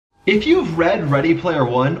If you've read Ready Player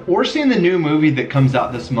One or seen the new movie that comes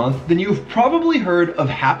out this month, then you've probably heard of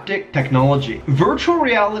haptic technology. Virtual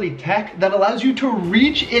reality tech that allows you to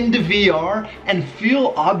reach into VR and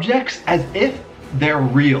feel objects as if they're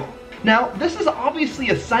real. Now, this is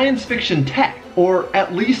obviously a science fiction tech, or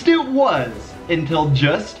at least it was until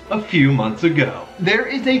just a few months ago. There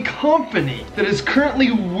is a company that is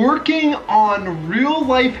currently working on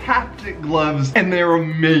real-life haptic gloves, and they're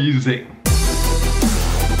amazing.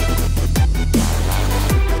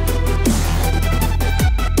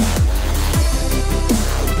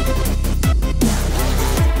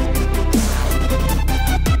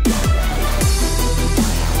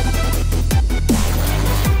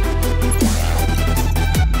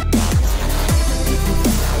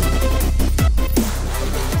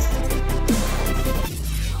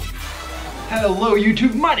 Hello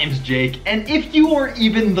YouTube, my name's Jake, and if you are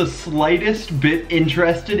even the slightest bit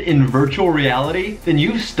interested in virtual reality, then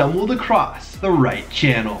you've stumbled across the right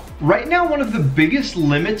channel. Right now, one of the biggest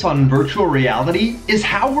limits on virtual reality is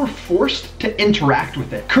how we're forced to interact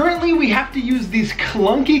with it. Currently, we have to use these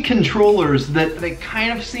clunky controllers that they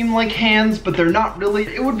kind of seem like hands, but they're not really.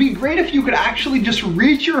 It would be great if you could actually just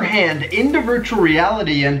reach your hand into virtual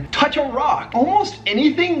reality and touch a rock. Almost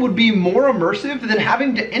anything would be more immersive than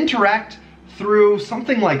having to interact through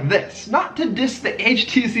something like this. Not to diss the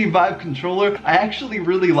HTC Vive controller, I actually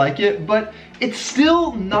really like it, but it's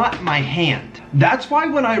still not my hand. That's why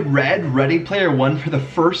when I read Ready Player One for the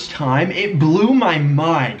first time, it blew my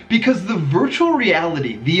mind, because the virtual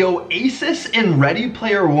reality, the oasis in Ready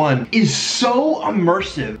Player One, is so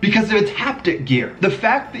immersive because of its haptic gear. The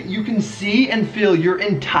fact that you can see and feel your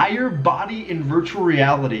entire body in virtual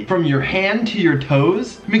reality, from your hand to your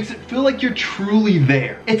toes, makes it feel like you're truly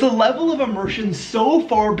there. It's a level of immersion so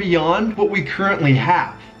far beyond what we currently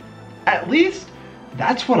have. At least,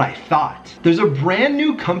 that's what I thought. There's a brand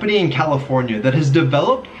new company in California that has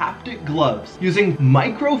developed haptic gloves using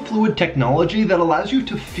microfluid technology that allows you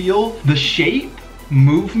to feel the shape,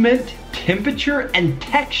 movement, temperature, and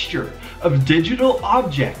texture of digital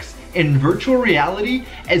objects in virtual reality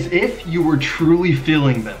as if you were truly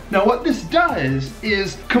feeling them. Now what this does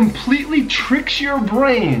is completely tricks your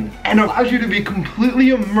brain and allows you to be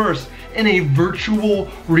completely immersed in a virtual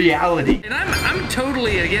reality. And I'm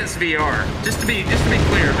totally against VR. Just to be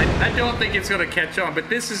clear, I don't think it's gonna catch on, but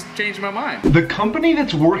this has changed my mind. The company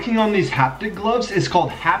that's working on these haptic gloves is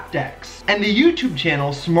called HaptX. And the YouTube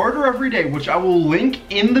channel Smarter Every Day, which I will link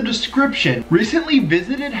in the description, recently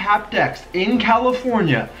visited HaptX in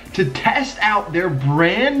California to test out their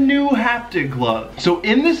brand new haptic glove. So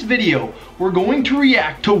in this video, we're going to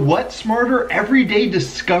react to what Smarter Every Day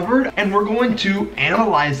discovered, and we're going to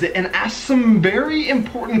analyze it and ask some very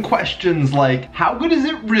important questions like, how good is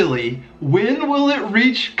it really? When will it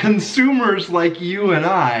reach consumers like you and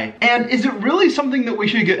I? And is it really something that we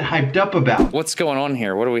should get hyped up about? What's going on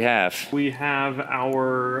here? What do we have? We have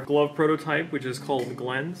our glove prototype, which is called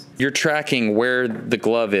Glens. You're tracking where the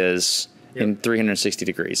glove is in 360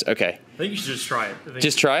 degrees. Okay. I think you should just try it.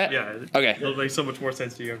 Just try it? Yeah. Okay. It'll make so much more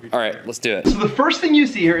sense to you. All right, let's do it. So the first thing you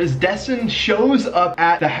see here is Destin shows up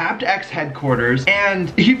at the HaptX headquarters,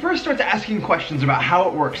 and he first starts asking questions about how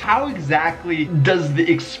it works. How exactly does the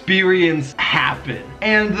experience happen?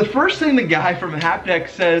 And the first thing the guy from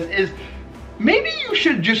HaptX says is, maybe you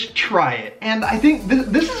should just try it. And I think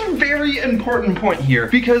this is a very important point here,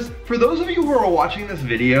 because for those of you who are watching this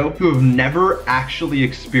video who have never actually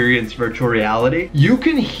experienced virtual reality, you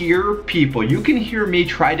can hear people, you can hear me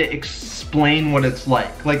try to explain what it's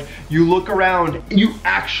like. Like, you look around, you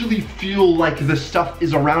actually feel like the stuff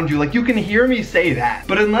is around you. Like, you can hear me say that.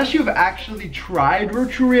 But unless you've actually tried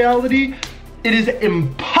virtual reality, it is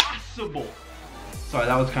impossible. Sorry,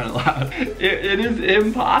 that was kind of loud. It is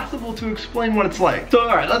impossible to explain what it's like. So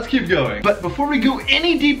all right, let's keep going. But before we go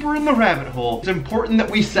any deeper in the rabbit hole, it's important that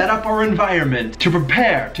we set up our environment to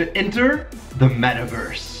prepare to enter the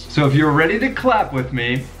metaverse. So if you're ready to clap with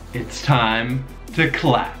me, it's time to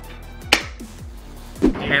clap.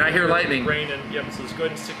 And I hear lightning. Rain and, yep, so just go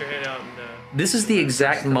ahead and stick your hand out and This is the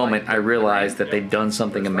exact moment I realized that they've done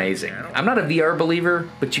something amazing. I'm not a VR believer,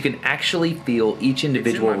 but you can actually feel each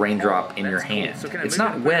individual raindrop in your hand. It's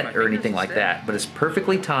not wet or anything like that, but it's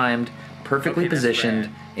perfectly timed, perfectly positioned,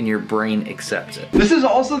 and your brain accepts it. This is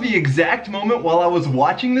also the exact moment while I was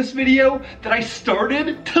watching this video that I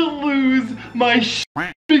started to lose my shit,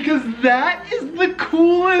 because that is the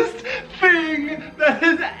coolest thing that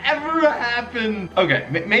has ever happened. Okay,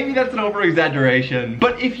 maybe that's an over-exaggeration,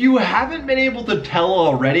 but if you haven't been able to tell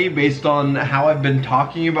already based on how I've been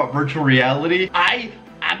talking about virtual reality, I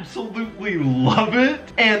absolutely love it,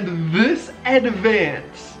 and this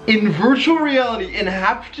advance in virtual reality, in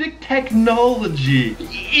haptic technology,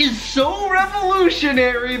 is so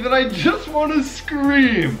revolutionary that I just want to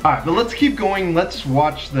scream. All right, but let's keep going. Let's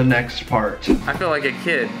watch the next part. I feel like a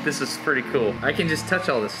kid. This is pretty cool. I can just touch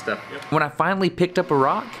all this stuff. When I finally picked up a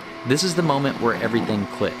rock, this is the moment where everything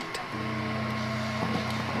clicked.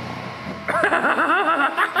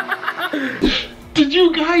 Did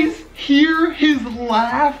you guys hear his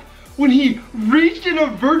laugh when he reached in a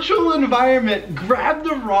virtual environment, grabbed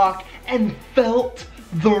the rock, and felt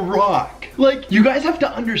the rock? Like, you guys have to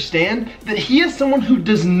understand that he is someone who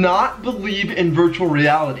does not believe in virtual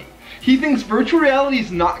reality. He thinks virtual reality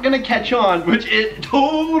is not gonna catch on, which it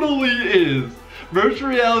totally is. Virtual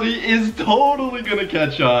reality is totally gonna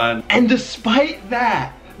catch on. And despite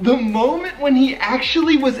that, the moment when he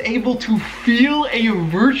actually was able to feel a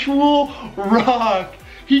virtual rock,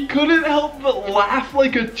 he couldn't help but laugh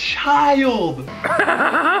like a child.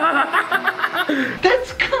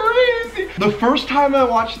 That's crazy. The first time I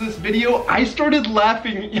watched this video, I started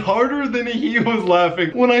laughing harder than he was laughing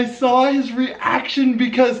when I saw his reaction,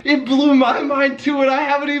 because it blew my mind too, and I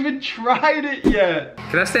haven't even tried it yet.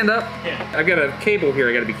 Can I stand up? Yeah. I've got a cable here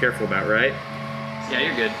I gotta be careful about, right? Yeah,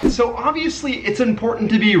 you're good. So obviously it's important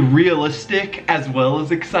to be realistic as well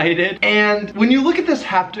as excited. And when you look at this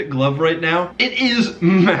haptic glove right now, it is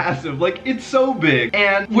massive. Like, it's so big.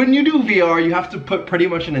 And when you do VR, you have to put pretty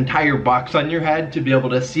much an entire box on your head to be able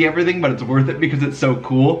to see everything, but it's worth it because it's so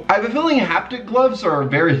cool. I have a feeling haptic gloves are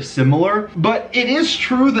very similar, but it is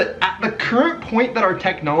true that at the current point that our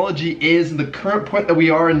technology is, the current point that we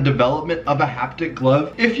are in development of a haptic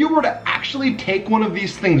glove, if you were to actually take one of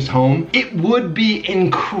these things home, it would be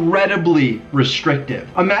incredibly restrictive.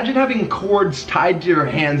 Imagine having cords tied to your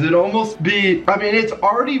hands. It'd almost be, I mean, it's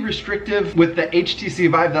already restrictive with the HTC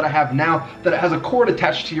Vive that I have now, that it has a cord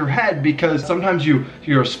attached to your head, because sometimes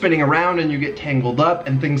you're spinning around and you get tangled up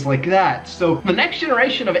and things like that. So the next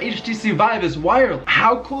generation of HTC Vive is wireless.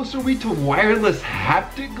 How close are we to wireless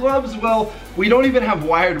haptic gloves? Well, we don't even have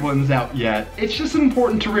wired ones out yet. It's just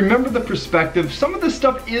important to remember the perspective. Some of this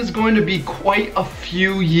stuff is going to be quite a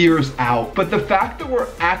few years out, but the fact that we're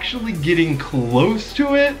actually getting close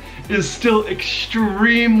to it is still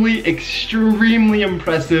extremely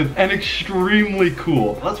impressive and extremely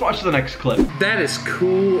cool. Let's watch the next clip. That is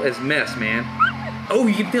cool as mess, man. Oh,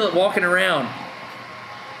 you can feel it walking around.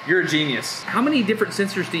 You're a genius. How many different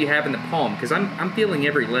sensors do you have in the palm? Because I'm feeling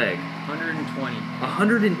every leg. 120.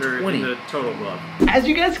 120? In the total glove. As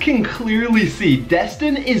you guys can clearly see,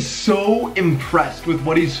 Destin is so impressed with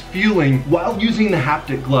what he's feeling while using the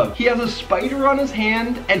haptic glove. He has a spider on his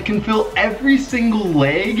hand and can feel every single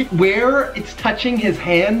leg where it's touching his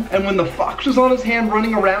hand, and when the fox was on his hand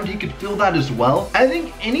running around, he could feel that as well. I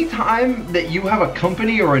think anytime that you have a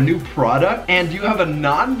company or a new product and you have a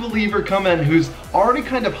non-believer come in who's already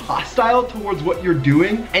kind of hostile towards what you're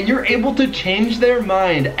doing, and you're able to change their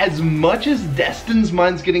mind as much as Destin's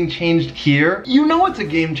mind's getting changed here, you know it's a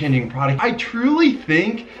game-changing product. I truly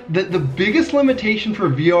think that the biggest limitation for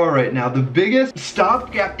VR right now, the biggest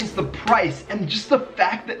stopgap, is the price, and just the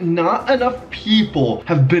fact that not enough people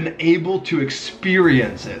have been able to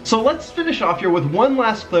experience it. So let's finish off here with one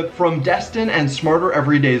last clip from Destin and Smarter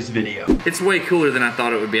Everyday's video. It's way cooler than I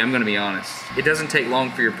thought it would be, I'm gonna be honest. It doesn't take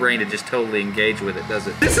long for your brain to just totally engage with it, does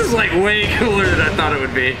it? This is like way cooler than I thought it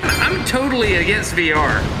would be. I'm totally against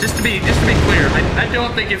VR. Just to be clear, I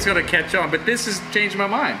don't think it's gonna catch on, but this has changed my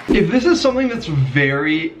mind. If this is something that's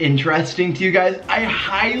very interesting to you guys, I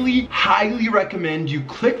highly recommend you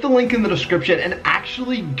click the link in the description and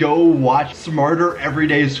actually go watch Smarter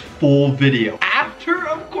Everyday's full video. After,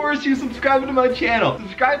 of course, you subscribe to my channel.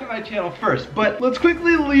 Subscribe to my channel first, but let's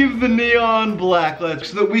quickly leave the neon black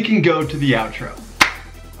so that we can go to the outro.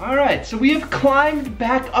 Alright, so we have climbed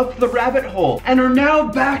back up the rabbit hole and are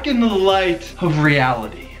now back in the light of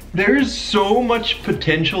reality. There's so much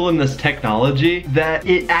potential in this technology that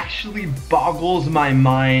it actually boggles my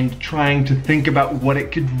mind trying to think about what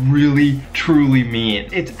it could really, truly mean.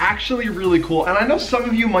 It's actually really cool, and I know some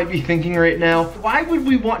of you might be thinking right now, why would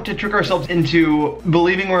we want to trick ourselves into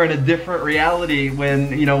believing we're in a different reality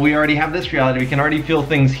when, you know, we already have this reality, we can already feel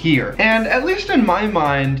things here. And at least in my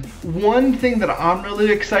mind, one thing that I'm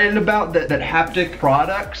really excited about that haptic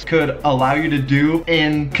products could allow you to do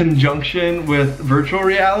in conjunction with virtual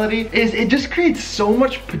reality is it just creates so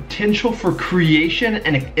much potential for creation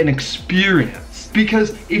and an experience.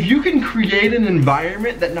 Because if you can create an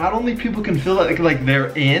environment that not only people can feel like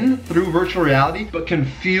they're in through virtual reality, but can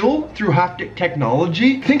feel through haptic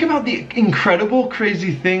technology, think about the incredible,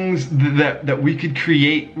 crazy things that we could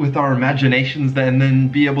create with our imaginations and then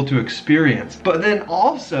be able to experience. But then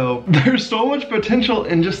also, there's so much potential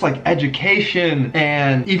in just like education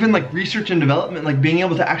and even like research and development, like being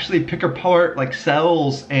able to actually pick apart like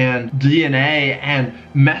cells and DNA and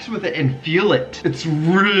mess with it and feel it. It's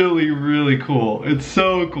really, really cool. It's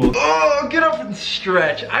so cool. Oh, get up and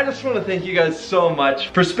stretch. I just want to thank you guys so much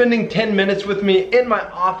for spending 10 minutes with me in my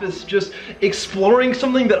office, just exploring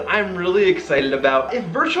something that I'm really excited about. If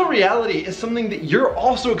virtual reality is something that you're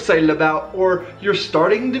also excited about, or you're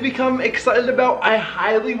starting to become excited about, I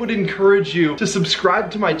highly would encourage you to subscribe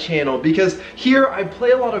to my channel, because here I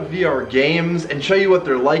play a lot of VR games and show you what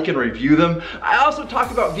they're like and review them. I also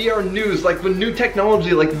talk about VR news, like when new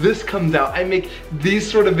technology like this comes out, I make these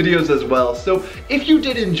sort of videos as well. So if you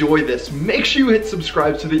did enjoy this, make sure you hit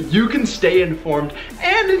subscribe so that you can stay informed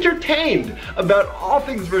and entertained about all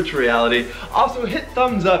things virtual reality. Also hit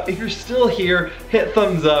thumbs up. If you're still here, hit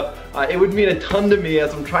thumbs up. It would mean a ton to me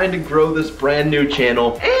as I'm trying to grow this brand new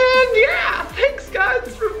channel. And yeah, thanks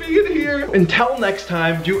guys for being here. Until next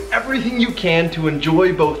time, do everything you can to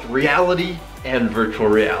enjoy both reality and virtual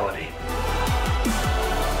reality.